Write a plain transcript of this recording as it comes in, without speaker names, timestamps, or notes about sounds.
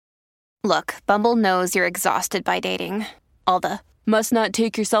Look, Bumble knows you're exhausted by dating. All the, must not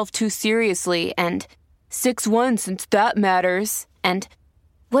take yourself too seriously, and 6'1" since that matters. And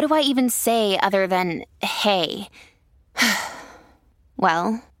what do I even say other than, hey?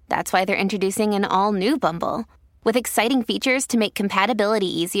 Well, that's why they're introducing an all-new Bumble, with exciting features to make compatibility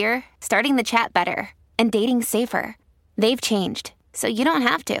easier, starting the chat better, and dating safer. They've changed, so you don't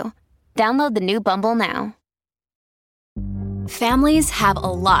have to. Download the new Bumble now. Families have a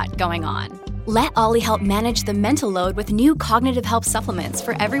lot going on. Let Ollie help manage the mental load with new cognitive help supplements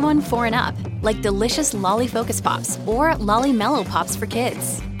for everyone 4 and up, like delicious Lolly Focus Pops or Lolly Mellow Pops for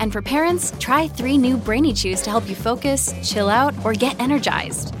kids. And for parents, try 3 new Brainy Chews to help you focus, chill out, or get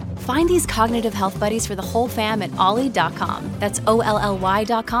energized. Find these cognitive health buddies for the whole fam at ollie.com. That's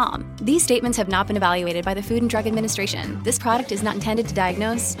OLLY.com. These statements have not been evaluated by the Food and Drug Administration. This product is not intended to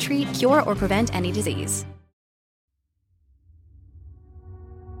diagnose, treat, cure, or prevent any disease.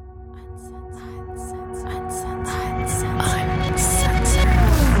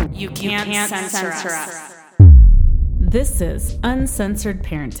 You can't censor us. This is Uncensored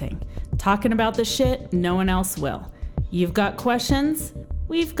Parenting, talking about the shit no one else will. You've got questions,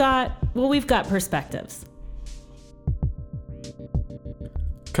 we've got perspectives.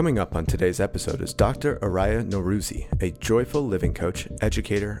 Coming up on today's episode is Dr. Araya Norouzi, a joyful living coach,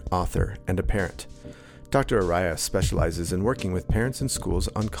 educator, author, and a parent. Dr. Araya specializes in working with parents and schools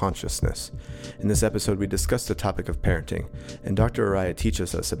on consciousness. In this episode, we discuss the topic of parenting, and Dr. Araya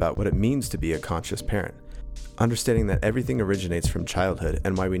teaches us about what it means to be a conscious parent, understanding that everything originates from childhood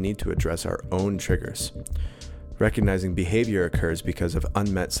and why we need to address our own triggers, recognizing behavior occurs because of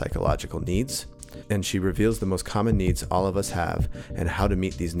unmet psychological needs, and she reveals the most common needs all of us have and how to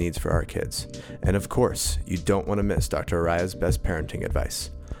meet these needs for our kids. And of course, you don't want to miss Dr. Araya's best parenting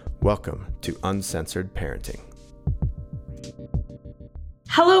advice. Welcome to Uncensored Parenting.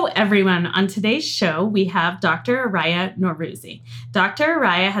 Hello, everyone. On today's show, we have Dr. Araya Norouzi. Dr.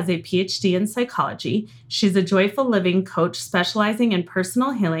 Araya has a PhD in psychology. She's a joyful living coach specializing in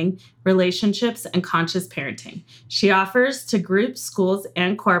personal healing, relationships, and conscious parenting. She offers to groups, schools,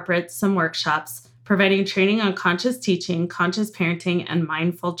 and corporates some workshops, providing training on conscious teaching, conscious parenting, and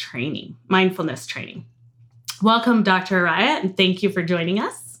mindfulness training. Welcome, Dr. Araya, and thank you for joining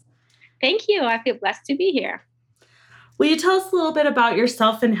us. Thank you. I feel blessed to be here. Will you tell us a little bit about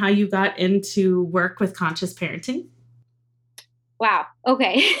yourself and how you got into work with conscious parenting? Wow.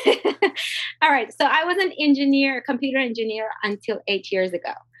 Okay. All right. So I was an engineer, computer engineer until 8 years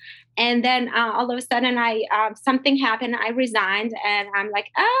ago. And then all of a sudden something happened. I resigned and I'm like,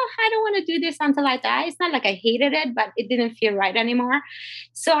 oh, I don't want to do this until I die. It's not like I hated it, but it didn't feel right anymore.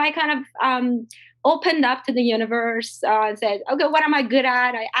 So I kind of opened up to the universe and said, okay, what am I good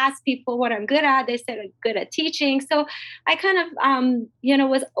at? I asked people what I'm good at. They said I'm good at teaching. So I kind of,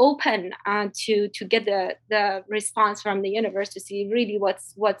 was open to get the response from the universe to see really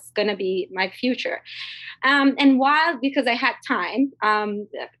what's going to be my future. And because I had time, I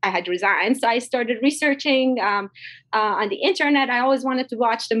had resigned. So I started researching on the internet. I always wanted to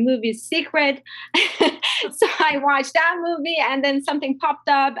watch the movie Secret. So I watched that movie and then something popped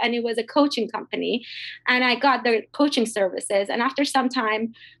up and it was a coaching company and I got their coaching services. And after some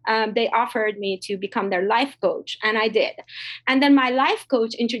time, they offered me to become their life coach and I did. And then my life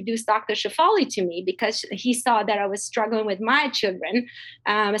coach introduced Dr. Shefali to me because he saw that I was struggling with my children,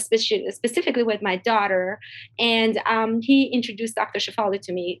 specifically with my daughter. And he introduced Dr. Shefali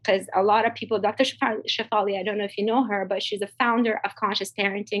to me because a lot of people, Dr. Shefali, I don't know if you know her, but she's a founder of Conscious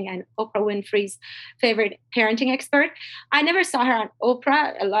Parenting and Oprah Winfrey's favorite parenting expert. I never saw her on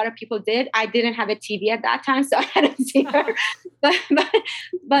Oprah. A lot of people did. I didn't have a TV at that time, so I didn't see her.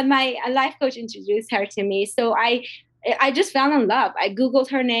 But my life coach introduced her to me. So I just fell in love. I Googled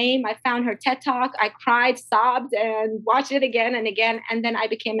her name. I found her TED Talk. I cried, sobbed, and watched it again and again. And then I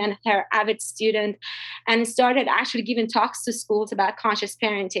became her avid student and started actually giving talks to schools about conscious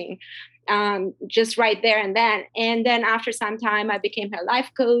parenting. Just right there and then. And then after some time, I became her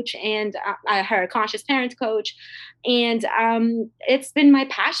life coach and her conscious parent coach. And it's been my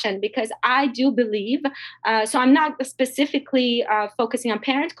passion because I do believe, so I'm not specifically focusing on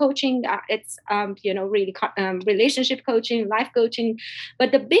parent coaching. It's, really relationship coaching, life coaching.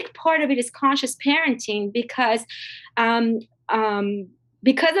 But the big part of it is conscious parenting because of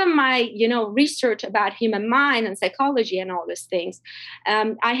my, research about human mind and psychology and all these things,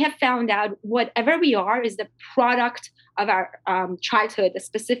 I have found out whatever we are is the product of our childhood,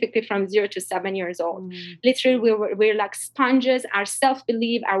 specifically from 0 to 7 years old. Literally, we're like sponges. Our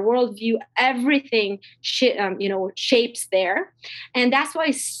self-belief, our worldview, everything shapes there. And that's why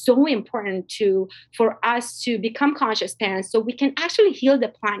it's so important for us to become conscious parents so we can actually heal the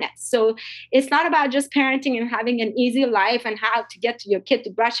planet. So it's not about just parenting and having an easy life and how to get to your kid to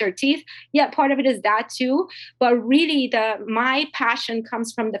brush your teeth. Yeah, part of it is that too. But really, my passion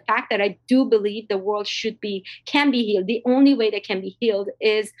comes from the fact that I do believe the world can be healed. The only way that can be healed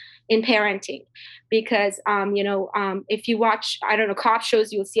is in parenting. Because, if you watch, cop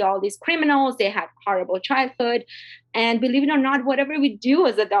shows, you'll see all these criminals, they have horrible childhood. And believe it or not, whatever we do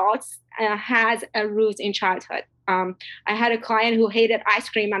as adults has a root in childhood. I had a client who hated ice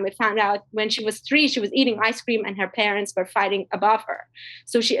cream, and we found out when she was 3, she was eating ice cream and her parents were fighting above her.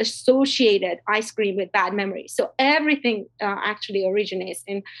 So she associated ice cream with bad memories. So everything actually originates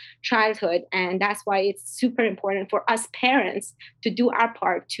in childhood. And that's why it's super important for us parents to do our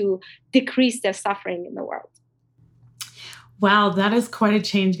part to decrease the suffering in the world. Wow, that is quite a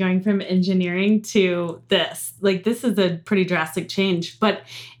change going from engineering to this. Like, this is a pretty drastic change, but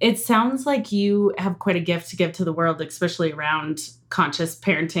it sounds like you have quite a gift to give to the world, especially around conscious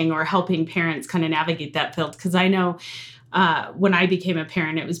parenting or helping parents kind of navigate that field. Because I know when I became a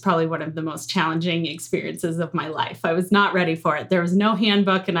parent, it was probably one of the most challenging experiences of my life. I was not ready for it. There was no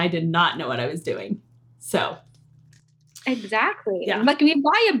handbook and I did not know what I was doing. So. Exactly. Yeah. Like we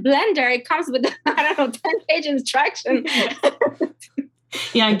buy a blender, it comes with, 10-page instruction.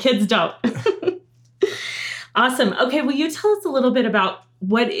 Yeah, and kids don't. Awesome. Okay, will you tell us a little bit about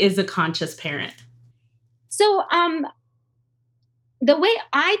what is a conscious parent? So the way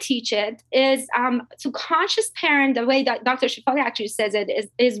I teach it is to conscious parent, the way that Dr. Shefali actually says it,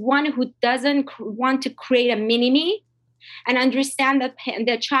 is one who doesn't want to create a mini-me and understand that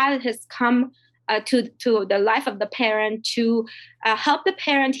the child has come to the life of the parent to help the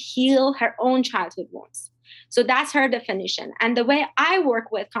parent heal her own childhood wounds. So that's her definition. And the way I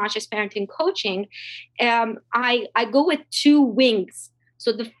work with conscious parenting coaching, I go with 2 wings.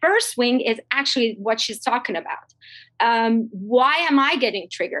 So the first wing is actually what she's talking about. Why am I getting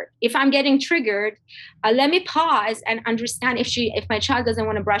triggered? If I'm getting triggered, let me pause and understand if my child doesn't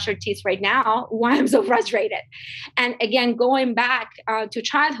want to brush her teeth right now, why I'm so frustrated. And again, going back to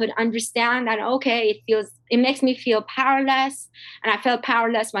childhood, understand that, okay, it makes me feel powerless. And I felt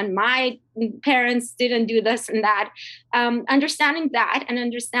powerless when my parents didn't do this and that. Understanding that and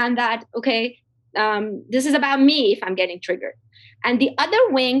understand that, okay, this is about me if I'm getting triggered. And the other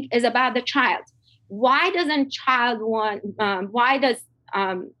wing is about the child. Why doesn't child want? Why does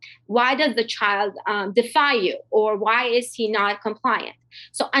the child defy you, or why is he not compliant?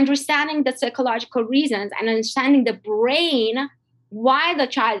 So understanding the psychological reasons and understanding the brain, why the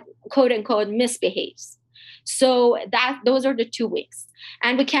child quote unquote misbehaves. So those are the 2 wings,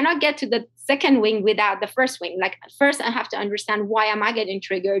 and we cannot get to the second wing without the first wing. Like first, I have to understand why am I getting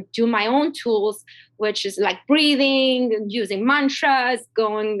triggered. Do my own tools, which is like breathing, using mantras,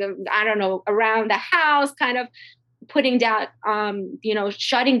 going around the house, kind of putting down,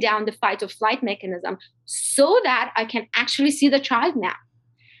 shutting down the fight or flight mechanism, so that I can actually see the child now.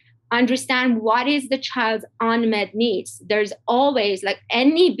 Understand what is the child's unmet needs. There's always, like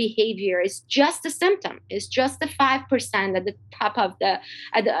any behavior is just a symptom. It's just the 5% at the top of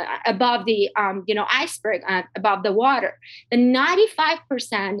above the iceberg, above the water. The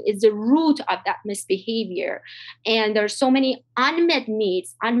 95% is the root of that misbehavior. And there's so many unmet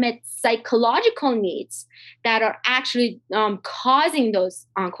needs, unmet psychological needs that are actually causing those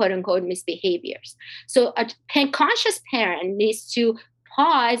quote unquote misbehaviors. So a conscious parent needs to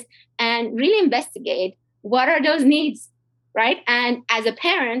pause and really investigate what are those needs, right? And as a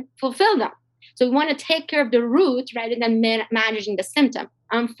parent, fulfill them. So we want to take care of the root rather than managing the symptom.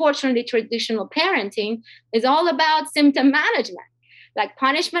 Unfortunately, traditional parenting is all about symptom management, like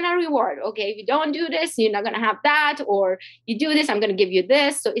punishment and reward. Okay, if you don't do this, you're not going to have that, or you do this, I'm going to give you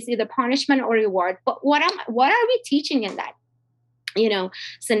this. So it's either punishment or reward. But what are we teaching in that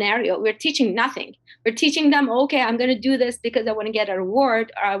scenario? We're teaching nothing. We're teaching them, okay, I'm going to do this because I want to get a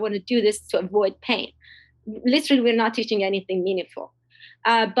reward, or I want to do this to avoid pain. Literally, we're not teaching anything meaningful.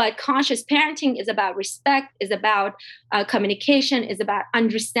 But conscious parenting is about respect, is about communication, is about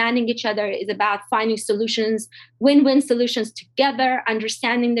understanding each other, is about finding solutions, win-win solutions together,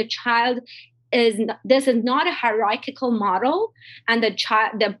 understanding the child. This is not a hierarchical model, and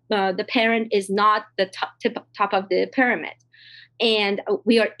the parent is not the top of the pyramid. And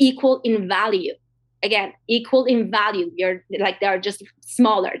we are equal in value. Again, equal in value. They are just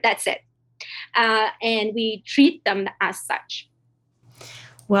smaller. That's it. And we treat them as such.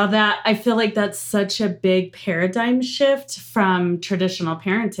 Well, I feel like that's such a big paradigm shift from traditional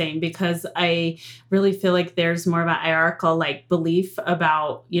parenting, because I really feel like there's more of a hierarchical like belief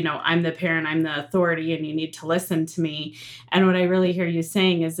about, I'm the parent, I'm the authority, and you need to listen to me. And what I really hear you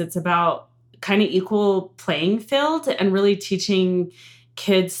saying is it's about kind of equal playing field and really teaching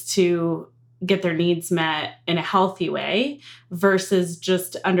kids to get their needs met in a healthy way versus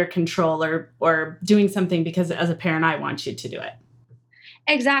just under control or doing something because as a parent, I want you to do it.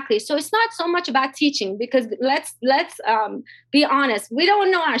 Exactly. So it's not so much about teaching, because let's be honest. We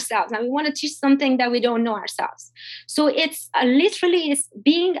don't know ourselves, and we want to teach something that we don't know ourselves. So it's literally is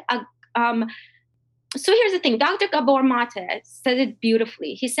being a. So here's the thing. Dr. Gabor Mate said it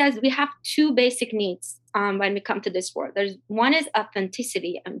beautifully. He says we have two basic needs when we come to this world. There's one is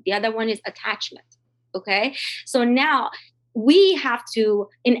authenticity, and the other one is attachment. Okay. So now we have to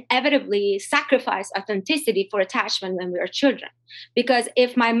inevitably sacrifice authenticity for attachment when we are children. Because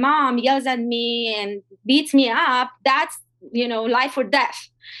if my mom yells at me and beats me up, that's, life or death.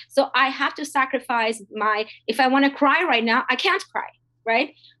 So I have to sacrifice if I want to cry right now, I can't cry,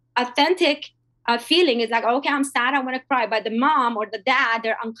 right? Authentic feeling is like, okay, I'm sad, I want to cry. But the mom or the dad,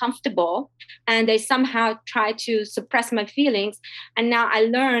 they're uncomfortable and they somehow try to suppress my feelings. And now I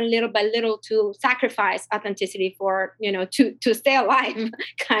learn little by little to sacrifice authenticity for, to stay alive,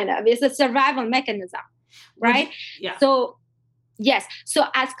 kind of. It's a survival mechanism, right? Yeah. So, yes. So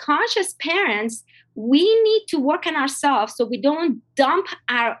as conscious parents, we need to work on ourselves so we don't dump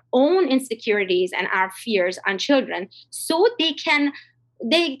our own insecurities and our fears on children, so they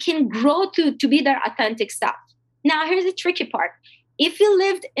can grow to be their authentic self. Now, here's the tricky part. If you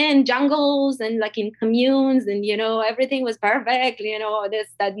lived in jungles and like in communes and, everything was perfect,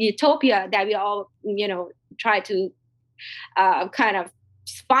 that utopia that we all, try to kind of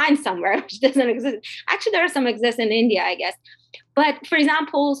find somewhere, which doesn't exist. Actually, there are some exist in India, I guess. But for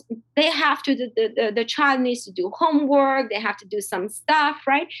example, they have to, the child needs to do homework. They have to do some stuff,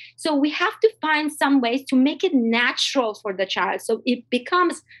 right? So we have to find some ways to make it natural for the child, so it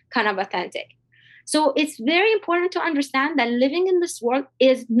becomes kind of authentic. So it's very important to understand that living in this world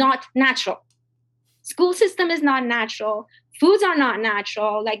is not natural. School system is not natural. Foods are not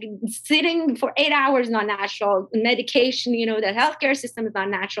natural. Like sitting for 8 hours is not natural. Medication, the healthcare system is not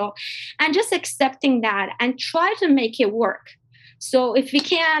natural. And just accepting that and try to make it work. So if we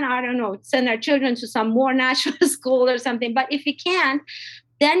can, I don't know, send our children to some more natural school or something. But if we can't,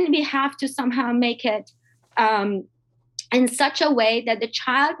 then we have to somehow make it in such a way that the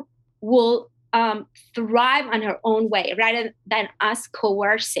child will thrive on her own way rather than us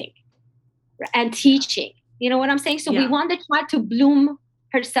coercing and teaching. You know what I'm saying? So we want the child to bloom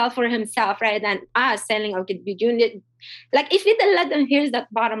herself or himself rather than us saying, okay, we're doing it. Like if we let them, here's the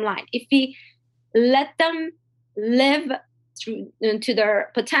bottom line. If we let them live to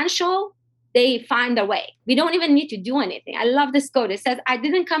their potential, they find a way. We don't even need to do anything. I love this quote. It says, I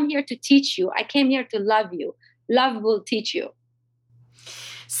didn't come here to teach you. I came here to love you. Love will teach you.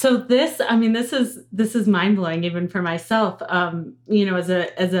 So this is mind blowing even for myself.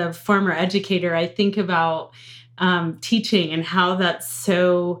 As a former educator, I think about teaching and how that's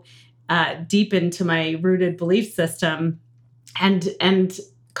so deep into my rooted belief system, and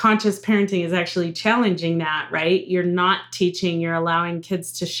conscious parenting is actually challenging that, right? You're not teaching, you're allowing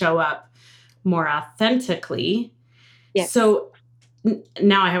kids to show up more authentically. Yes. So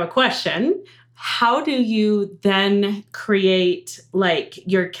now I have a question. How do you then create like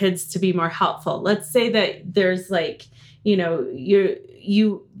your kids to be more helpful? Let's say that there's like,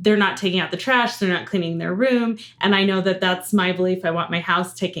 they're not taking out the trash, they're not cleaning their room. And I know that that's my belief. I want my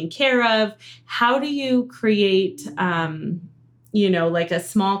house taken care of. How do you create, like a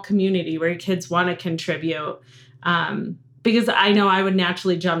small community where your kids want to contribute? Because I know I would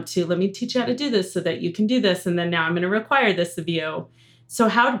naturally jump to, let me teach you how to do this so that you can do this. And then now I'm going to require this of you. So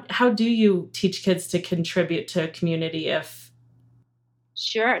how do you teach kids to contribute to a community if?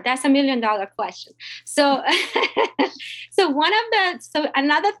 Sure. That's $1 million question. So,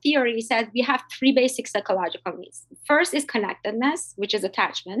 another theory says we have 3 basic psychological needs. First is connectedness, which is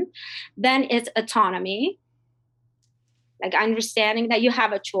attachment. Then it's autonomy, like understanding that you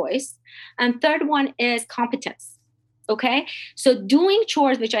have a choice. And third one is competence. Okay. So doing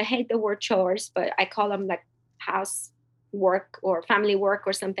chores, which I hate the word chores, but I call them like house work or family work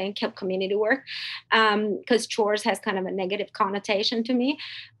or something, community work, because chores has kind of a negative connotation to me.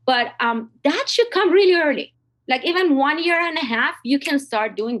 But that should come really early. Like even 1 year and a half, you can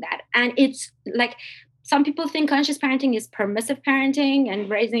start doing that. And it's like, some people think conscious parenting is permissive parenting and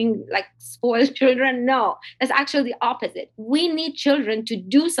raising like spoiled children. No, that's actually the opposite. We need children to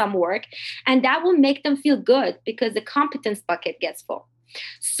do some work, and that will make them feel good because the competence bucket gets full.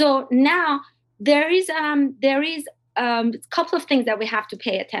 So now there is a couple of things that we have to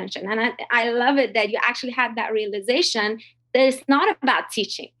pay attention. And I love it that you actually had that realization that it's not about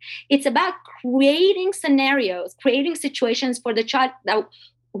teaching. It's about creating scenarios, creating situations for the child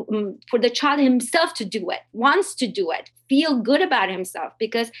himself to do it, wants to do it, feel good about himself,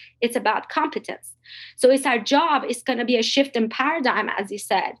 because it's about competence. So it's our job. It's going to be a shift in paradigm, as you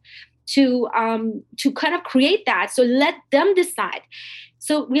said, to kind of create that. So let them decide.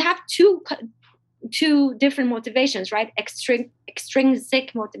 So we have two different motivations, right?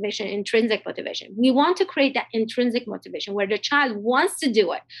 Extrinsic motivation, intrinsic motivation. We want to create that intrinsic motivation where the child wants to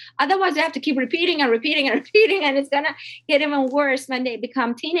do it. Otherwise, they have to keep repeating, and it's going to get even worse when they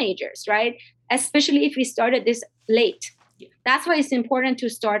become teenagers, right? Especially if we started this late. That's why it's important to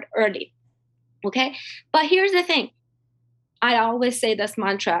start early. Okay. But here's the thing. I always say this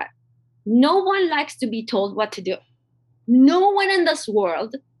mantra: no one likes to be told what to do. No one in this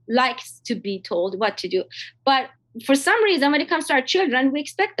world likes to be told what to do. But for some reason, when it comes to our children, we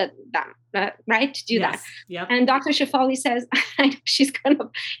expect them, right, to do that. Yep. And Dr. Shefali says,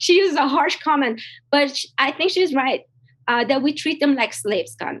 she uses a harsh comment, but I think she's right, that we treat them like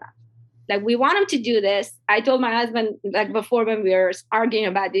slaves, kind of. Like, we want them to do this. I told my husband, like, before, when we were arguing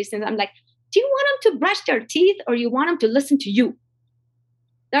about these things, I'm like, do you want them to brush their teeth, or you want them to listen to you?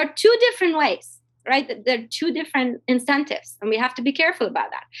 There are two different ways, right? There are two different incentives, and we have to be careful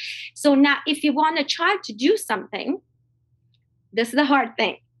about that. So now, if you want a child to do something, this is the hard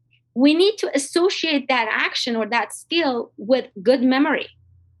thing. We need to associate that action or that skill with good memory.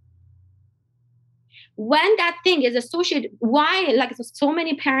 When that thing is associated, why? Like, so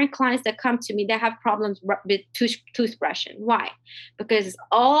many parent clients that come to me, they have problems with toothbrushing. Why? Because it's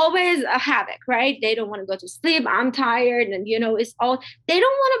always a havoc, right? They don't want to go to sleep. I'm tired. And, they don't want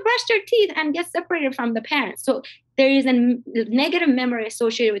to brush their teeth and get separated from the parents. So there is a negative memory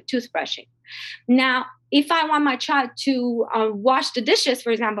associated with toothbrushing. Now, if I want my child to wash the dishes,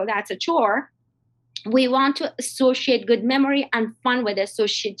 for example, that's a chore. We want to associate good memory and fun with it, so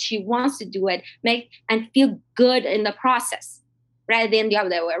she wants to do it, and feel good in the process, rather than the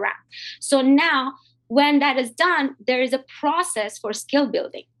other way around. So now, when that is done, there is a process for skill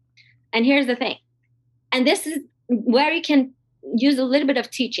building. And here's the thing, and this is where you can use a little bit of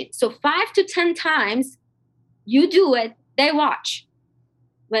teaching. So 5 to 10 times you do it, they watch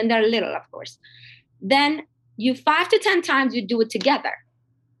when they're little, of course. Then 5 to 10 times you do it together.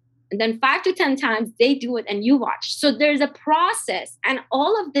 And then 5 to 10 times they do it and you watch. So there's a process, and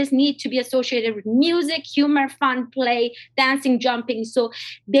all of this need to be associated with music, humor, fun, play, dancing, jumping. So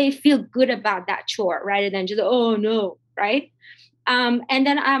they feel good about that chore rather than just, oh no, right? And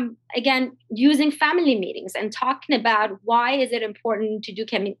then again, using family meetings and talking about why is it important to do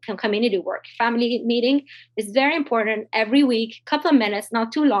community work. Family meeting is very important every week, couple of minutes,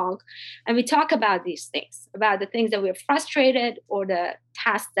 not too long. And we talk about these things, about the things that we're frustrated or the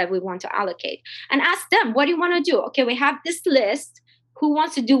tasks that we want to allocate. And ask them, what do you want to do? Okay, we have this list. Who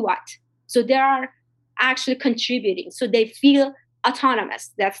wants to do what? So they are actually contributing. So they feel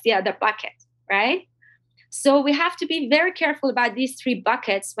autonomous. That's the other bucket, right? So we have to be very careful about these 3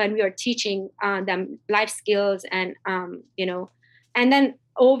 buckets when we are teaching them life skills, and and then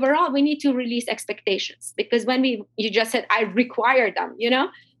overall we need to release expectations, because when you just said I require them,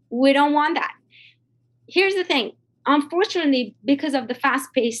 we don't want that. Here's the thing. Unfortunately, because of the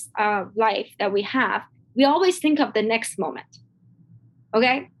fast-paced life that we have, we always think of the next moment.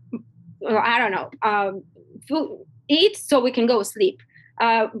 Okay, well, I don't know. Eat so we can go sleep.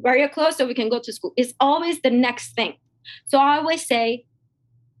 Wear your clothes so we can go to school. It's always the next thing. So I always say,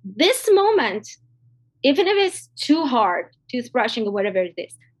 this moment, even if it's too hard, toothbrushing or whatever it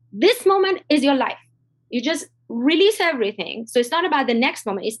is, this moment is your life. You just release everything. So it's not about the next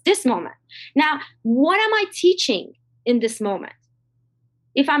moment. It's this moment. Now, what am I teaching in this moment?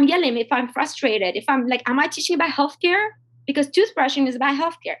 If I'm yelling, if I'm frustrated, if I'm like, am I teaching about healthcare? Because toothbrushing is about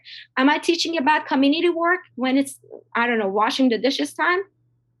healthcare. Am I teaching about community work when it's, I don't know, washing the dishes time?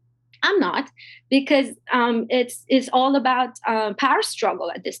 I'm not, because it's all about power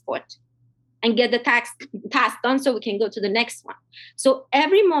struggle at this point, and get the task done so we can go to the next one. So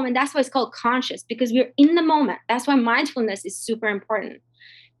every moment, that's why it's called conscious, because we're in the moment. That's why mindfulness is super important.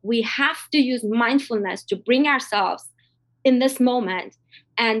 We have to use mindfulness to bring ourselves in this moment,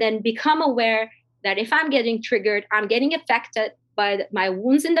 and then become aware that if I'm getting triggered, I'm getting affected by my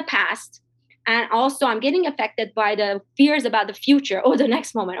wounds in the past. And also I'm getting affected by the fears about the future, or the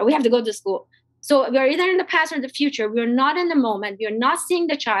next moment, or we have to go to school. So we're either in the past or the future. We're not in the moment. We're not seeing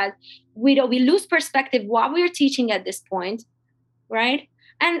the child. We lose perspective what we're teaching at this point, right?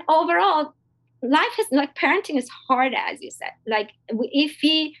 And overall, life is like parenting is hard, as you said. Like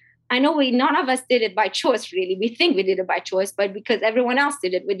I know none of us did it by choice, really. We think we did it by choice, but because everyone else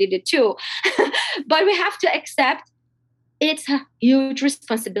did it, we did it too. But we have to accept it's a huge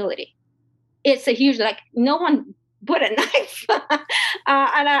responsibility. It's a huge, like, no one put a knife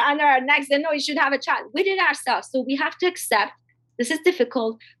on our necks and no, you should have a child. We did it ourselves. So we have to accept this is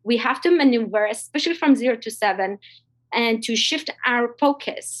difficult. We have to maneuver, especially from 0 to 7, and to shift our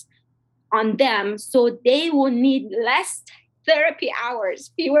focus on them so they will need less therapy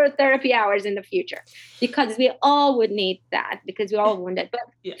hours, fewer therapy hours in the future, because we all would need that, because we all want it, but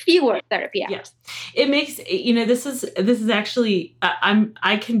fewer therapy hours. Yes. It makes, this is actually,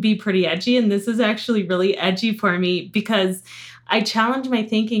 I can be pretty edgy, and this is actually really edgy for me because I challenge my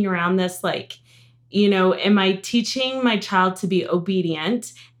thinking around this. Like, am I teaching my child to be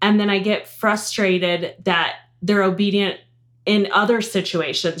obedient? And then I get frustrated that they're obedient in other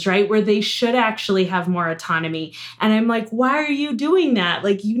situations, right? Where they should actually have more autonomy. And I'm like, why are you doing that?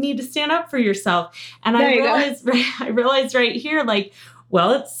 Like, you need to stand up for yourself. And I realized right here, like,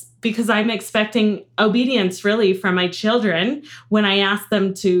 well, it's because I'm expecting obedience really from my children when I ask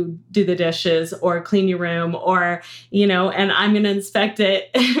them to do the dishes or clean your room or, and I'm going to inspect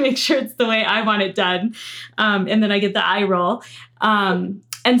it and make sure it's the way I want it done. And then I get the eye roll.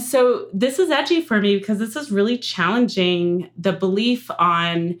 And so this is edgy for me because this is really challenging the belief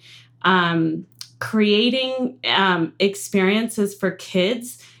on creating experiences for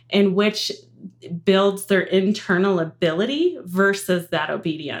kids in which builds their internal ability versus that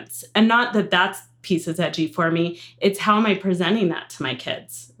obedience. And not that piece is edgy for me. It's how am I presenting that to my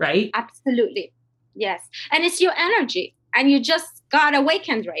kids, right? Absolutely. Yes. And it's your energy. And you just got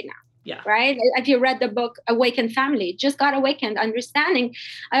awakened right now. Yeah. Right. If you read the book, Awakened Family, just got awakened, understanding.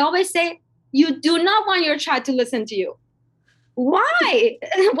 I always say, you do not want your child to listen to you. Why?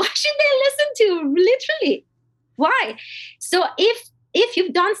 Why should they listen to you? Literally? Why? So if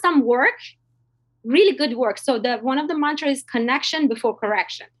you've done some work, really good work. So one of the mantras is connection before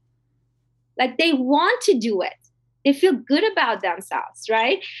correction. Like they want to do it. They feel good about themselves,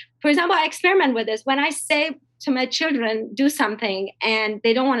 right? For example, I experiment with this. When I say to my children, do something and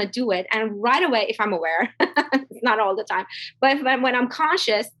they don't want to do it. And right away, if I'm aware, it's not all the time, but when I'm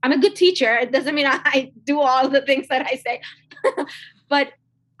conscious, I'm a good teacher. It doesn't mean I do all the things that I say, but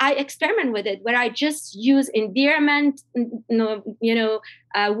I experiment with it where I just use endearment,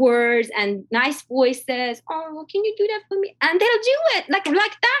 words and nice voices. Oh, can you do that for me? And they'll do it like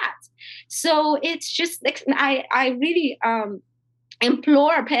that. So it's just, I really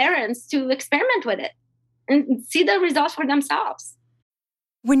implore parents to experiment with it and see the results for themselves.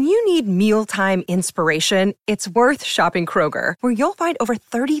 When you need mealtime inspiration, it's worth shopping Kroger, where you'll find over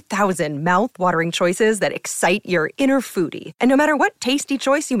 30,000 mouth-watering choices that excite your inner foodie. And no matter what tasty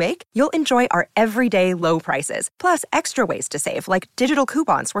choice you make, you'll enjoy our everyday low prices, plus extra ways to save, like digital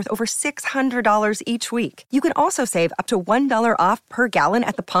coupons worth over $600 each week. You can also save up to $1 off per gallon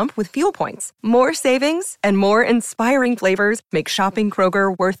at the pump with fuel points. More savings and more inspiring flavors make shopping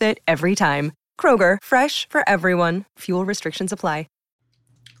Kroger worth it every time. Kroger, fresh for everyone. Fuel restrictions apply.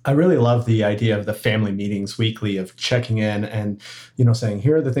 I really love the idea of the family meetings weekly of checking in and, saying,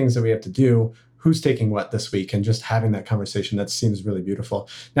 here are the things that we have to do. Who's taking what this week, and just having that conversation. That seems really beautiful.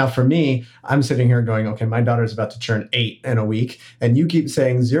 Now, for me, I'm sitting here going, okay, my daughter's about to turn 8 in a week, and you keep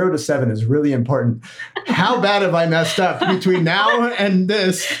saying 0 to 7 is really important. How bad have I messed up between now and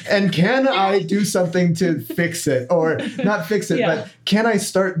this? And can I do something to fix it, or not fix it, but can I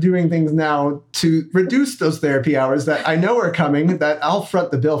start doing things now to reduce those therapy hours that I know are coming, that I'll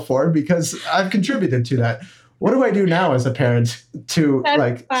front the bill for because I've contributed to that? What do I do now as a parent to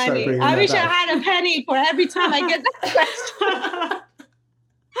That's start funny. bringing I that wish back? I had a penny for every time I get that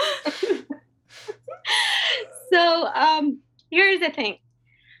question. So here's the thing.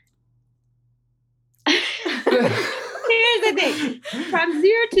 Here's the thing. From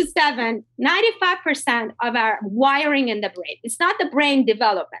 0 to 7, 95% of our wiring in the brain. It's not the brain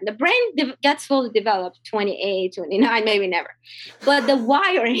development. The brain gets fully developed 28, 29, maybe never. But the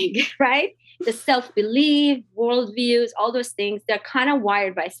wiring, right? The self-belief, worldviews, all those things, they're kind of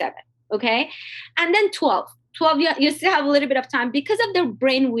wired by 7, okay? And then 12, you still have a little bit of time because of their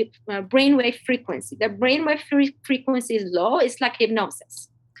brainwave frequency. Their brainwave frequency is low. It's like hypnosis,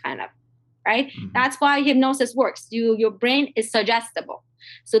 kind of, right? Mm-hmm. That's why hypnosis works. Your brain is suggestible.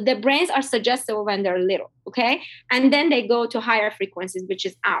 So the brains are suggestible when they're little, okay? And then they go to higher frequencies, which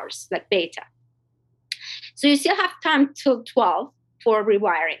is ours, like beta. So you still have time till 12 for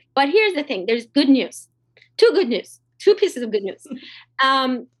rewiring. But here's the thing. There's good news. Two pieces of good news.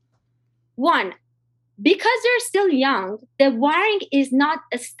 One, because they're still young, the wiring is not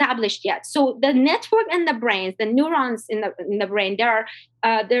established yet. So the network in the brains, the neurons in the brain, they're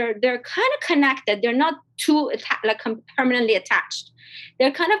kind of connected. They're not too permanently attached.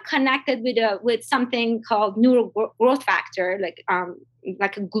 They're kind of connected with something called neural growth factor,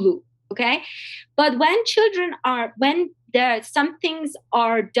 like a glue. Okay, but when some things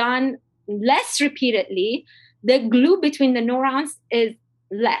are done less repeatedly, the glue between the neurons is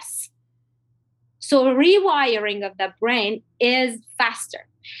less. So rewiring of the brain is faster.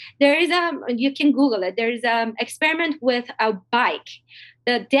 You can Google it. There is an experiment with a bike.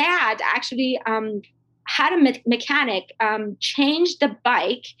 The dad actually had a mechanic change the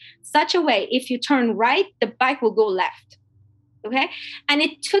bike such a way, if you turn right, the bike will go left. Okay. And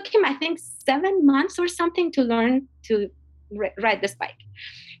it took him, I think, 7 months or something to learn to ride this bike.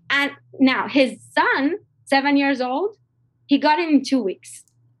 And now his son, 7 years old, he got it in 2 weeks.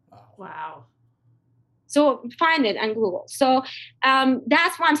 Wow. So find it on Google. So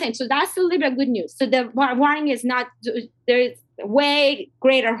that's what I'm saying. So that's a little bit of good news. So the wiring is not, there's way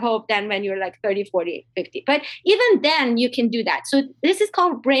greater hope than when you're like 30, 40, 50. But even then you can do that. So this is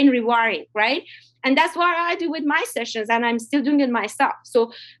called brain rewiring, right? And that's what I do with my sessions, and I'm still doing it myself.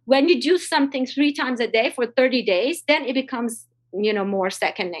 So when you do something 3 times a day for 30 days, then it becomes, more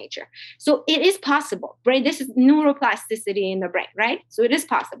second nature. So it is possible, right? This is neuroplasticity in the brain, right? So it is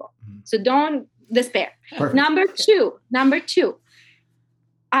possible. So don't despair. Perfect. Number two,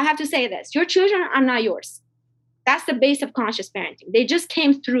 I have to say this. Your children are not yours. That's the base of conscious parenting. They just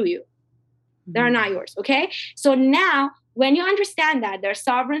came through you. They're not yours, okay? So now, when you understand that they're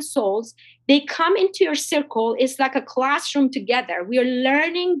sovereign souls, they come into your circle. It's like a classroom together. We are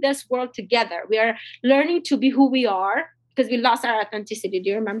learning this world together. We are learning to be who we are because we lost our authenticity. Do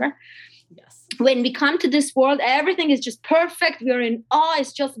you remember? Yes. When we come to this world, everything is just perfect. We are in awe.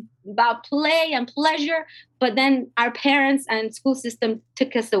 It's just about play and pleasure. But then our parents and school system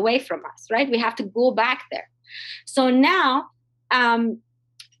took us away from us, right? We have to go back there. So now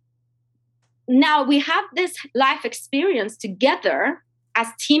we have this life experience together as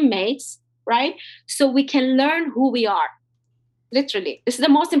teammates, right? So we can learn who we are. Literally. This is the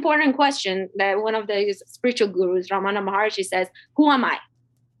most important question that one of the spiritual gurus, Ramana Maharshi, says, who am I?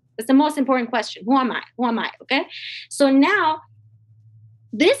 That's the most important question. Who am I? Who am I? Okay. So now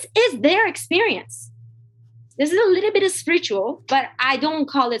this is their experience. This is a little bit of spiritual, but I don't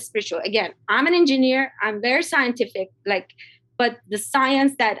call it spiritual. Again, I'm an engineer. I'm very scientific, but the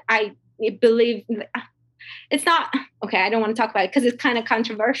science that I believe, it's not, okay, I don't want to talk about it because it's kind of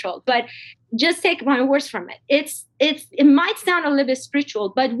controversial, but just take my words from it. It might sound a little bit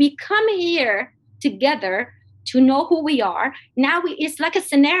spiritual, but we come here together to know who we are. Now it's like a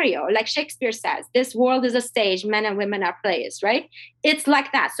scenario, like Shakespeare says, this world is a stage, men and women are players, right? It's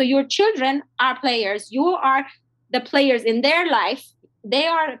like that. So your children are players. You are the players in their life. They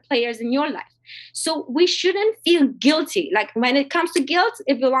are players in your life. So we shouldn't feel guilty. Like when it comes to guilt,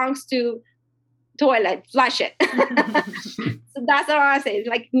 it belongs to toilet, flush it. So that's all I say.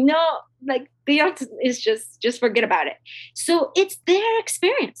 Guilt is just forget about it. So it's their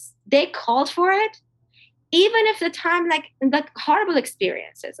experience. They called for it. Even if the time, like horrible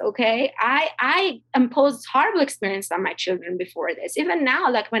experiences, okay? I imposed horrible experience on my children before this. Even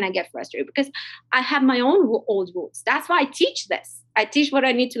now, like when I get frustrated, because I have my own old wounds. That's why I teach this. I teach what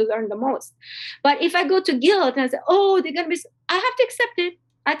I need to learn the most. But if I go to guilt and I say, oh, they're going to be, I have to accept it.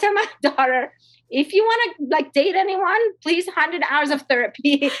 I tell my daughter, if you want to date anyone, please 100 hours of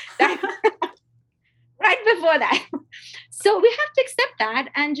therapy. Right before that. So we have to accept that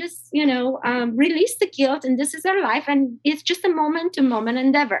and just, release the guilt. And this is our life. And it's just a moment to moment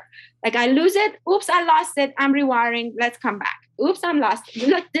endeavor. Like I lose it. Oops, I lost it. I'm rewiring. Let's come back. Oops, I'm lost.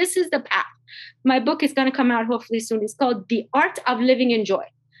 This is the path. My book is going to come out hopefully soon. It's called The Art of Living in Joy.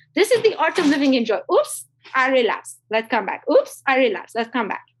 This is the art of living in joy. Oops, I relapsed. Let's come back. Oops, I relapsed. Let's come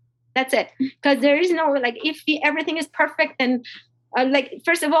back. That's it. Because there is no, if everything is perfect and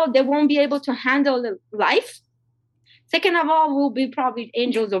first of all, they won't be able to handle life. Second of all, we'll be probably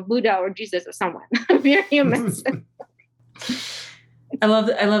angels or Buddha or Jesus or someone. We're humans. I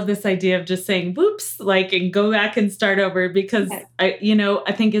love this idea of just saying, whoops, and go back and start over because I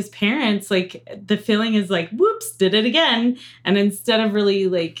think as parents, the feeling is whoops, did it again. And instead of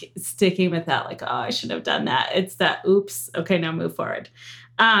really sticking with that, oh, I should have done that. It's that, oops. Okay, now move forward.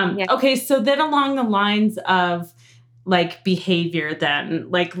 Okay. So then along the lines of behavior then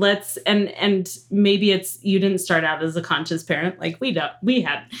let's and maybe it's you didn't start out as a conscious parent we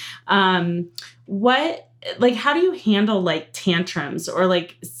had how do you handle tantrums or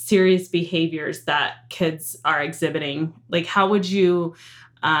serious behaviors that kids are exhibiting? How would you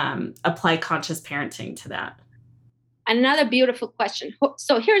apply conscious parenting to that? Another beautiful question.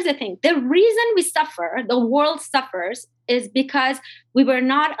 So here's the thing. The reason we suffer, the world suffers, is because we were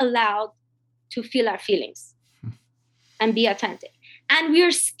not allowed to feel our feelings and be authentic. And we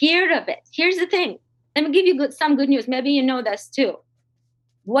are scared of it. Here's the thing. Let me give you some good news. Maybe you know this too.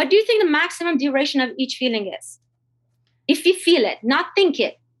 What do you think the maximum duration of each feeling is? If you feel it, not think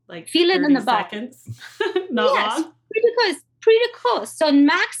it. Like feel it in the body. Seconds? Not long? Pretty close. So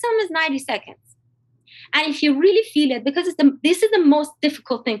maximum is 90 seconds. And if you really feel it, because this is the most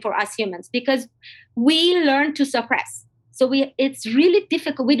difficult thing for us humans, because we learn to suppress. So it's really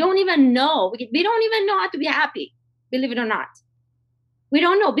difficult. We don't even know. We don't even know how to be happy, believe it or not. We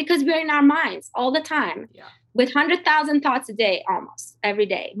don't know because we're in our minds all the time with 100,000 thoughts a day, almost every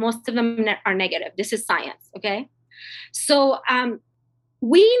day. Most of them are negative. This is science, okay? So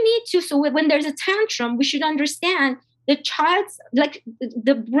we need to, so when there's a tantrum, we should understand the child's, like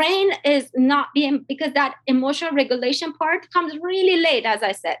the brain is not being, because that emotional regulation part comes really late, as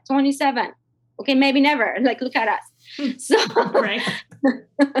I said, 27. Okay, maybe never. Like, look at us. So, right.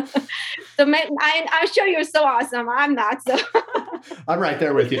 So I'm sure you're so awesome. I'm not. So I'm right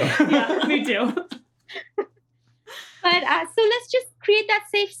there with you. Yeah, me too. But so let's just create that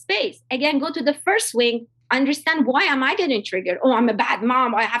safe space. Again, go to the first swing. Understand, why am I getting triggered? Oh, I'm a bad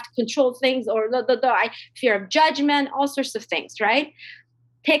mom. I have to control things, or I fear of judgment, all sorts of things, right?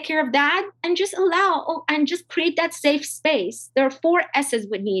 Take care of that and just and just create that safe space. There are 4 S's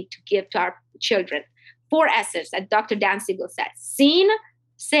we need to give to our children. 4 S's that Dr. Dan Siegel says: seen,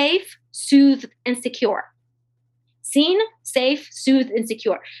 safe, soothed, and secure. Seen, safe, soothed, and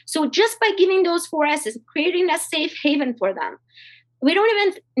secure. So just by giving those 4 S's, creating a safe haven for them, we don't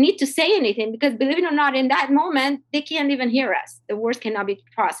even need to say anything, because believe it or not, in that moment, they can't even hear us. The words cannot be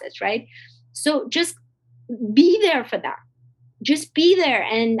processed, right? So just be there for them. Just be there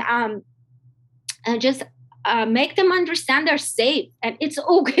and just make them understand they're safe. And it's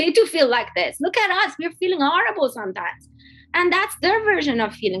okay to feel like this. Look at us. We're feeling horrible sometimes. And that's their version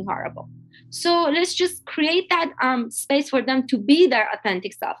of feeling horrible. So let's just create that space for them to be their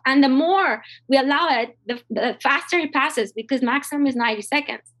authentic self. And the more we allow it, the faster it passes, because maximum is 90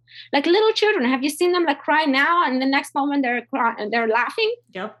 seconds. Like little children, have you seen them like cry now and the next moment they're laughing?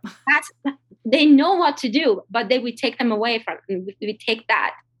 Yep. They know what to do, but we take them away we take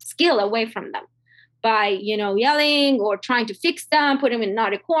that skill away from them by, yelling or trying to fix them, put them in a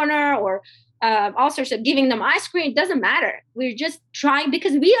naughty corner, or all sorts of giving them ice cream. It doesn't matter. We're just trying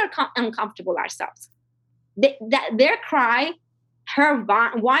because we are uncomfortable ourselves. Their cry, her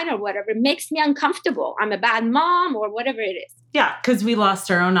whine or whatever, makes me uncomfortable. I'm a bad mom or whatever it is. Yeah, because we lost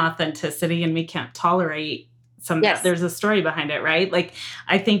our own authenticity and we can't tolerate some. Yes. There's a story behind it, right? Like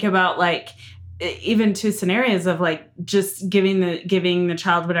I think about like even 2 scenarios of like just giving the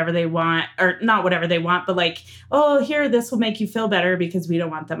child whatever they want, or not whatever they want, but like, oh, here, this will make you feel better, because we don't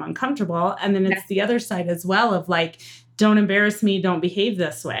want them uncomfortable. And then it's the other side as well of like, don't embarrass me, don't behave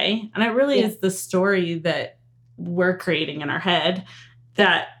this way. And it really is the story that we're creating in our head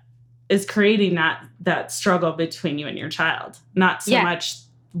that is creating that struggle between you and your child, not so much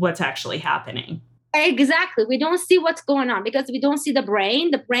what's actually happening. Exactly. We don't see what's going on because we don't see the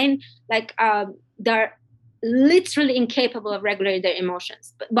brain. The brain, like, they're literally incapable of regulating their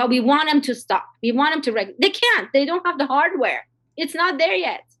emotions. But we want them to stop. We want them to regulate. They can't. They don't have the hardware. It's not there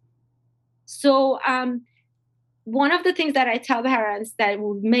yet. So one of the things that I tell parents that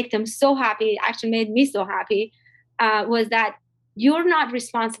would make them so happy, actually made me so happy, was that you're not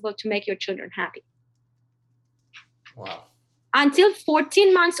responsible to make your children happy. Wow. Until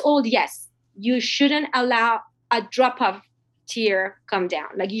 14 months old, yes. You shouldn't allow a drop of tear come down.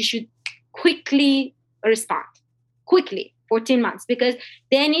 Like you should quickly respond, 14 months, because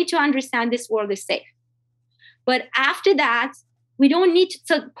they need to understand this world is safe. But after that, we don't need to.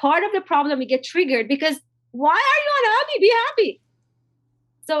 So part of the problem, we get triggered because why are you unhappy? Be happy.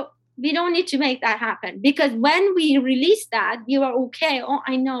 So we don't need to make that happen, because when we release that, you are okay. Oh,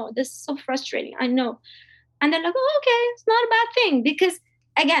 I know this is so frustrating. I know. And they're like, oh, okay, it's not a bad thing, because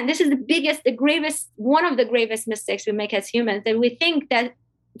again, this is one of the gravest mistakes we make as humans, that we think that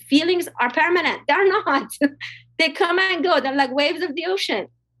feelings are permanent. They're not. They come and go. They're like waves of the ocean.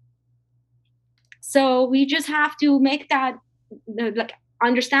 So we just have to make that,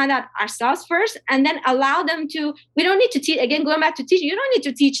 understand that ourselves first, and then allow them to, we don't need to teach, again, going back to teaching, you don't need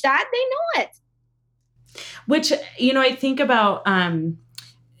to teach that. They know it. Which, I think about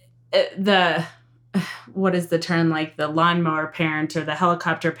what is the term, like the lawnmower parent or the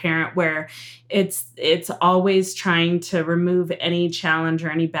helicopter parent, where it's always trying to remove any challenge or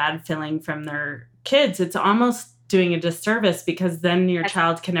any bad feeling from their kids. It's almost doing a disservice, because then your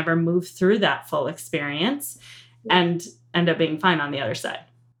child can never move through that full experience and end up being fine on the other side.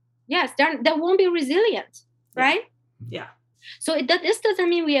 Yes, they won't be resilient, right? Yeah. So this doesn't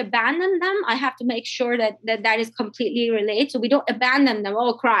mean we abandon them. I have to make sure that is completely related. So we don't abandon them,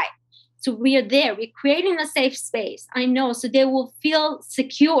 cry. So we are there. We're creating a safe space. I know. So they will feel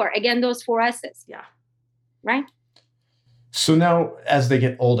secure. Again, those 4 S's. Yeah. Right? So now as they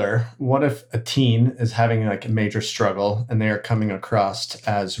get older, what if a teen is having like a major struggle and they are coming across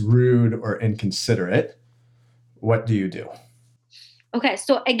as rude or inconsiderate? What do you do? Okay.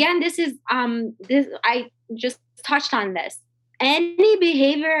 So again, this I just touched on this. Any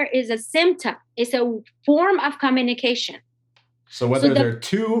behavior is a symptom. It's a form of communication. So whether they're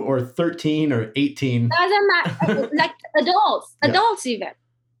 2 or 13 or 18. Doesn't matter. Like adults even.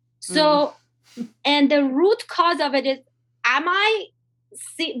 So, and the root cause of it is, am I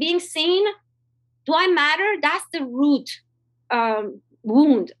being seen? Do I matter? That's the root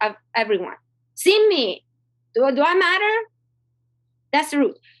wound of everyone. See me. Do I matter? That's the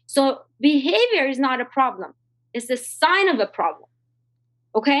root. So behavior is not a problem. It's a sign of a problem.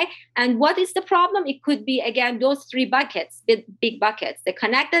 Okay. And what is the problem? It could be, again, those 3 buckets, big buckets, the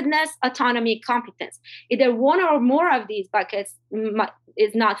connectedness, autonomy, competence. Either one or more of these buckets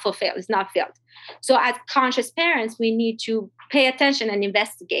is not fulfilled, is not filled. So as conscious parents, we need to pay attention and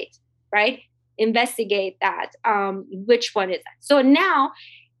investigate, right? Investigate that, which one is that? So now,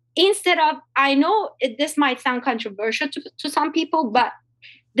 instead of, I know this might sound controversial to some people, but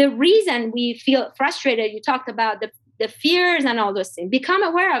the reason we feel frustrated, you talked about the fears and all those things, become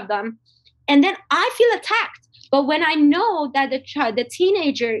aware of them. And then I feel attacked. But when I know that the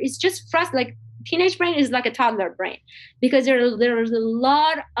teenager is just frustrated, like teenage brain is like a toddler brain, because there's a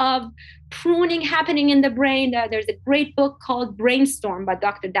lot of pruning happening in the brain. There's a great book called Brainstorm by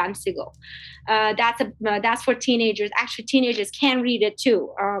Dr. Dan Siegel. That's for teenagers. Actually, teenagers can read it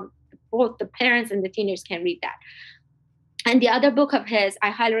too. Both the parents and the teenagers can read that. And the other book of his, I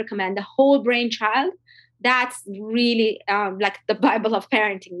highly recommend, The Whole Brain Child. That's really like the Bible of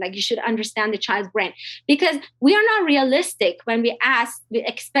parenting. Like, you should understand the child's brain, because we are not realistic when we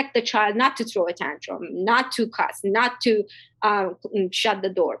expect the child not to throw a tantrum, not to cuss, not to shut the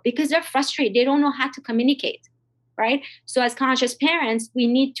door, because they're frustrated. They don't know how to communicate, right? So as conscious parents, we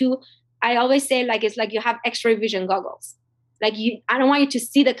need to, I always say, like, it's like you have X-ray vision goggles. Like, I don't want you to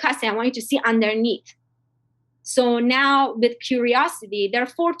see the cussing. I want you to see underneath. So now with curiosity, there are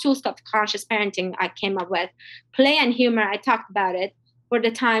 4 tools of conscious parenting I came up with. Play and humor, I talked about it for the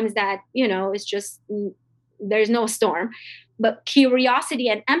times that, it's just, there's no storm. But curiosity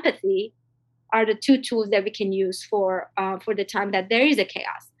and empathy are the 2 tools that we can use for the time that there is a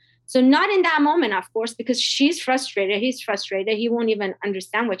chaos. So not in that moment, of course, because she's frustrated, he's frustrated, he won't even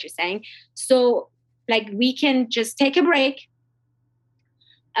understand what you're saying. So like, we can just take a break,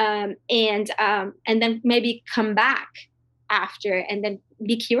 and then maybe come back after and then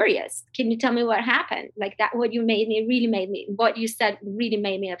be curious. Can you tell me what happened? Like, that, what you what you said really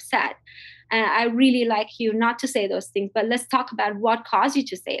made me upset. And I really like you not to say those things, but let's talk about what caused you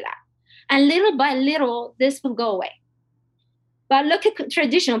to say that. And little by little, this will go away. But look at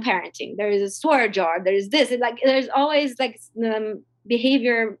traditional parenting. There is a swear jar. There is this. There's always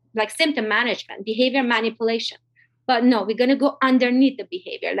behavior, like symptom management, behavior manipulation. But no, we're going to go underneath the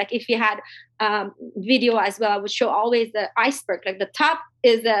behavior. Like, if you had video as well, I would show always the iceberg. Like, the top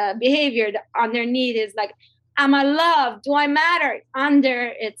is the behavior. The underneath is like, am I loved? Do I matter?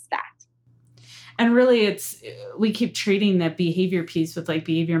 Under, it's that. And really, we keep treating the behavior piece with like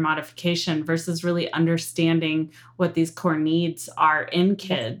behavior modification versus really understanding what these core needs are in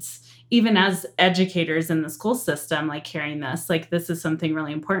kids. Even as educators in the school system, like hearing this, like, this is something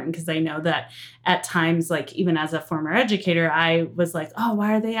really important, because I know that at times, like, even as a former educator, I was like, oh,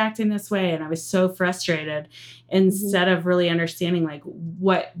 why are they acting this way? And I was so frustrated instead of really understanding like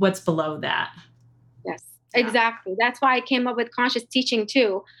what's below that. Yes, exactly. That's why I came up with conscious teaching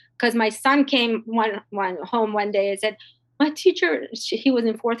too, because my son came home one day and said, my teacher, he was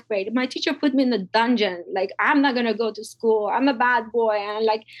in 4th grade. My teacher put me in the dungeon. Like, I'm not going to go to school. I'm a bad boy. And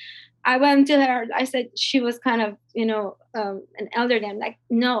like, I went to her, I said, she was kind of, an elder than, like,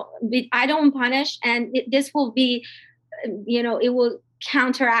 no, I don't punish. And this will be, it will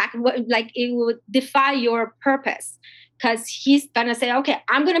counteract, it will defy your purpose, because he's going to say, okay,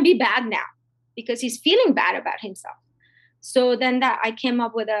 I'm going to be bad now, because he's feeling bad about himself. So then I came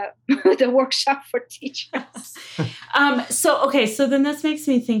up with a workshop for teachers. So then this makes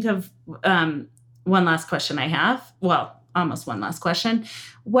me think of one last question I have. Well, almost one last question.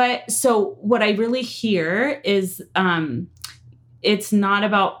 What I really hear is it's not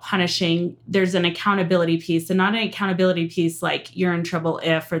about punishing. There's an accountability piece, and not an accountability piece like you're in trouble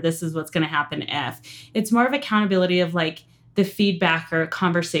if, or this is what's going to happen if. It's more of accountability of like the feedback or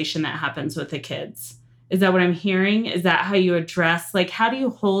conversation that happens with the kids. Is that what I'm hearing? Is that how you address, like, how do you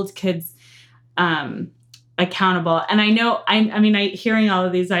hold kids accountable? And I know, I hearing all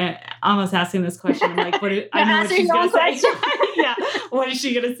of these, I almost asking this question. I'm like, I know what she's going to say. Yeah. What is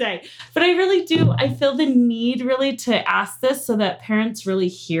she going to say? But I really do. I feel the need really to ask this so that parents really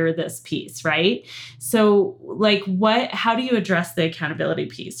hear this piece, right? So like how do you address the accountability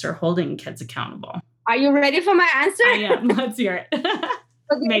piece or holding kids accountable? Are you ready for my answer? I am. Let's hear it.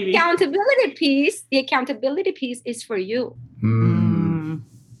 So the accountability piece is for you.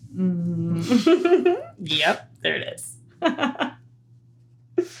 Yep, there it is.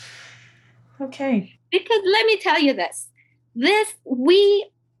 Okay. Because let me tell you this, we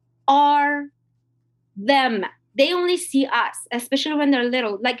are them. They only see us, especially when they're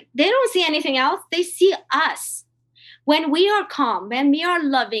little. Like, they don't see anything else. They see us. When we are calm, when we are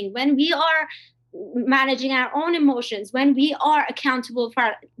loving, when we are managing our own emotions, when we are accountable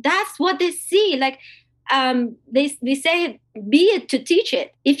for, that's what they see. Like, they say, be it to teach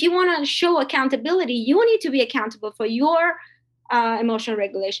it. If you want to show accountability, you need to be accountable for your emotional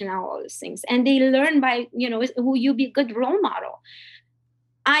regulation and all those things. And they learn by, who you be a good role model.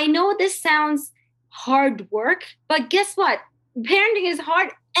 I know this sounds hard work, but guess what? Parenting is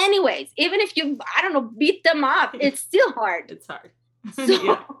hard anyways. Even if you, beat them up, it's still hard. It's hard. So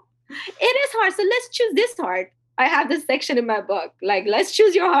yeah. It is hard. So let's choose this hard. I have this section in my book, like, let's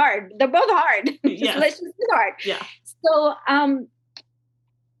choose your hard. They're both hard. Yes. So let's choose this hard. Yeah. So,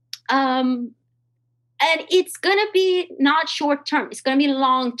 and it's going to be not short term. It's going to be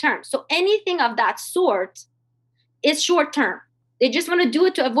long term. So anything of that sort is short term. They just want to do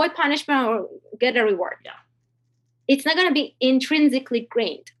it to avoid punishment or get a reward. Yeah. It's not going to be intrinsically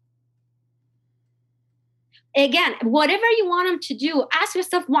grained. Again, whatever you want them to do, ask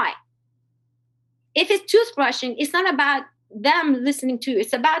yourself why. If it's toothbrushing, it's not about them listening to you.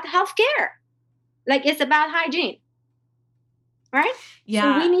 It's about healthcare. Like, it's about hygiene. Right? Yeah.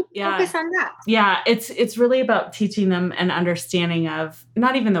 So we need to focus on that. Yeah. It's really about teaching them an understanding of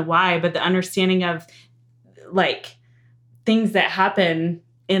not even the why, but the understanding of like things that happen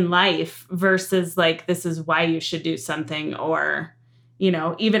in life versus like, this is why you should do something, or,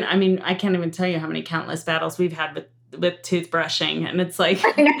 even, I can't even tell you how many countless battles we've had with toothbrushing. And it's like,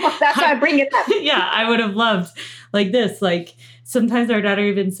 I know, that's why I bring it up. Yeah. I would have loved like this. Like, sometimes our daughter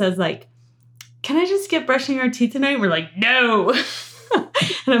even says like, can I just get brushing our teeth tonight? We're like, no.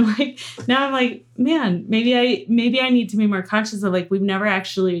 And now I'm like, man, maybe I need to be more conscious of like, we've never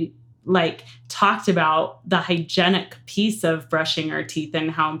actually like talked about the hygienic piece of brushing our teeth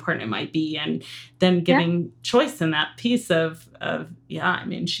and how important it might be. And then giving choice in that piece of,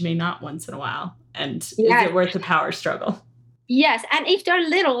 she may not once in a while. And is it worth the power struggle? Yes. And if they're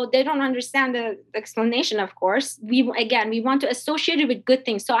little, they don't understand the explanation, of course. We want to associate it with good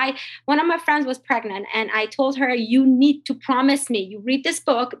things. So one of my friends was pregnant, and I told her, you need to promise me, you read this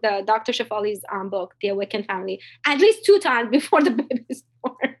book, the Dr. Shefali's book, The Awakened Family, at least 2 times before the baby is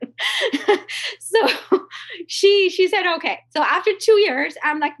born. So she said, okay. So after 2 years,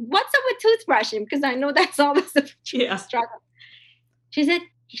 I'm like, what's up with toothbrushing? Because I know that's always a struggle. She said,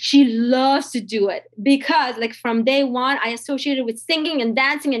 she loves to do it because like from day one, I associated with singing and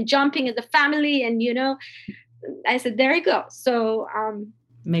dancing and jumping as a family. And, I said, there you go. So,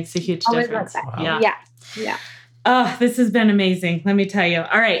 makes a huge difference. Wow. Yeah. Oh, this has been amazing. Let me tell you.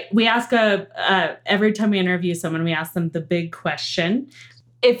 All right. We ask every time we interview someone, we ask them the big question.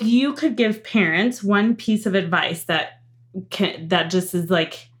 If you could give parents one piece of advice that just is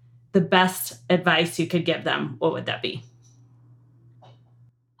like the best advice you could give them, what would that be?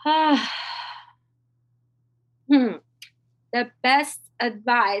 The best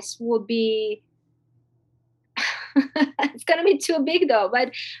advice would be, it's going to be too big though,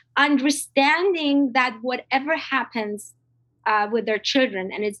 but understanding that whatever happens with their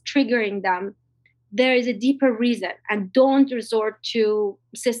children and it's triggering them, there is a deeper reason, and don't resort to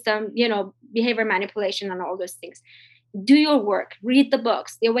behavior manipulation and all those things. Do your work, read the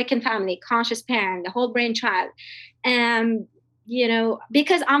books, The Awakened Family, Conscious Parenting, The Whole Brain Child.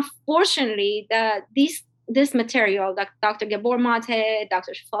 Because unfortunately, this material, like Dr. Gabor Mate,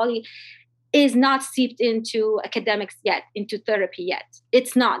 Dr. Shefali, is not seeped into academics yet, into therapy yet.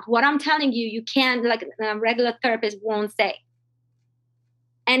 It's not. What I'm telling you, you can't, like a regular therapist won't say.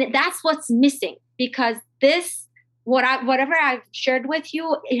 And that's what's missing, because whatever I've shared with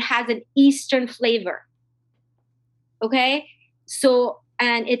you, it has an Eastern flavor. Okay? So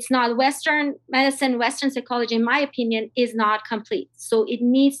And it's not Western medicine, Western psychology, in my opinion, is not complete. So it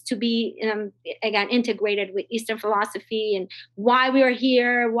needs to be, again, integrated with Eastern philosophy and why we are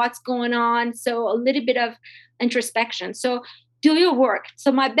here, what's going on. So a little bit of introspection. So do your work.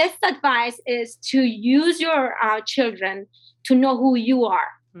 So my best advice is to use your children to know who you are,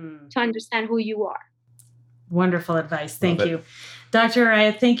 to understand who you are. Wonderful advice. Thank you. Dr.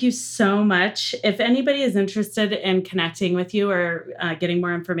 Araya, thank you so much. If anybody is interested in connecting with you or getting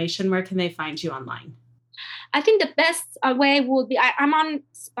more information, where can they find you online? I think the best way would be, I'm on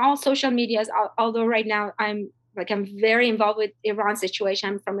all social medias, although right now I'm very involved with Iran situation.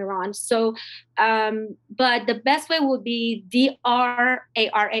 I'm from Iran. So, but the best way would be DRARAYEH,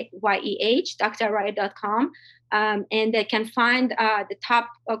 draraya.com. And they can find the top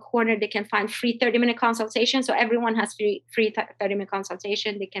corner, they can find free 30-minute consultation. So everyone has free 30-minute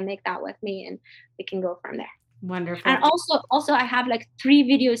consultation. They can make that with me and they can go from there. Wonderful. And also I have 3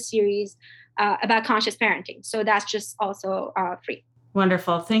 video series about conscious parenting. So that's just also free.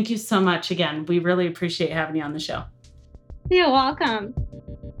 Wonderful. Thank you so much again. We really appreciate having you on the show. You're welcome.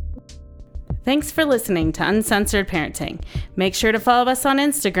 Thanks for listening to Uncensored Parenting. Make sure to follow us on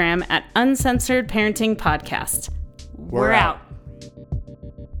Instagram at Uncensored Parenting Podcast. We're out.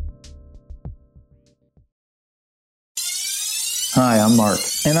 Hi, I'm Mark.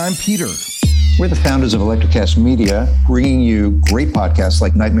 And I'm Peter. We're the founders of Electrocast Media, bringing you great podcasts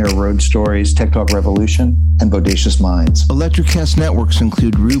like Nightmare Road Stories, Tech Talk Revolution, and Bodacious Minds. Electrocast networks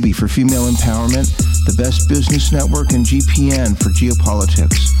include Ruby for female empowerment, the Best Business Network, and GPN for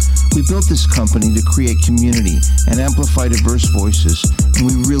geopolitics. We built this company to create community and amplify diverse voices, and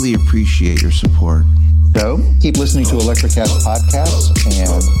we really appreciate your support. So, keep listening to Electrocast podcasts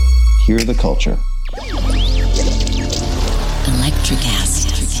and hear the culture. Electrocast.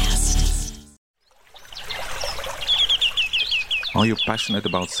 Are you passionate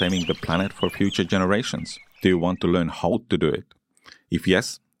about saving the planet for future generations? Do you want to learn how to do it? If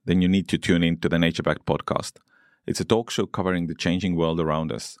yes, then you need to tune in to the Nature Backed podcast. It's a talk show covering the changing world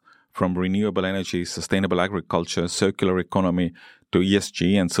around us, from renewable energy, sustainable agriculture, circular economy, to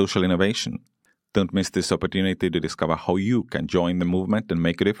ESG and social innovation. Don't miss this opportunity to discover how you can join the movement and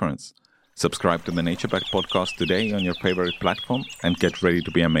make a difference. Subscribe to the Nature Backed podcast today on your favorite platform and get ready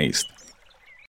to be amazed.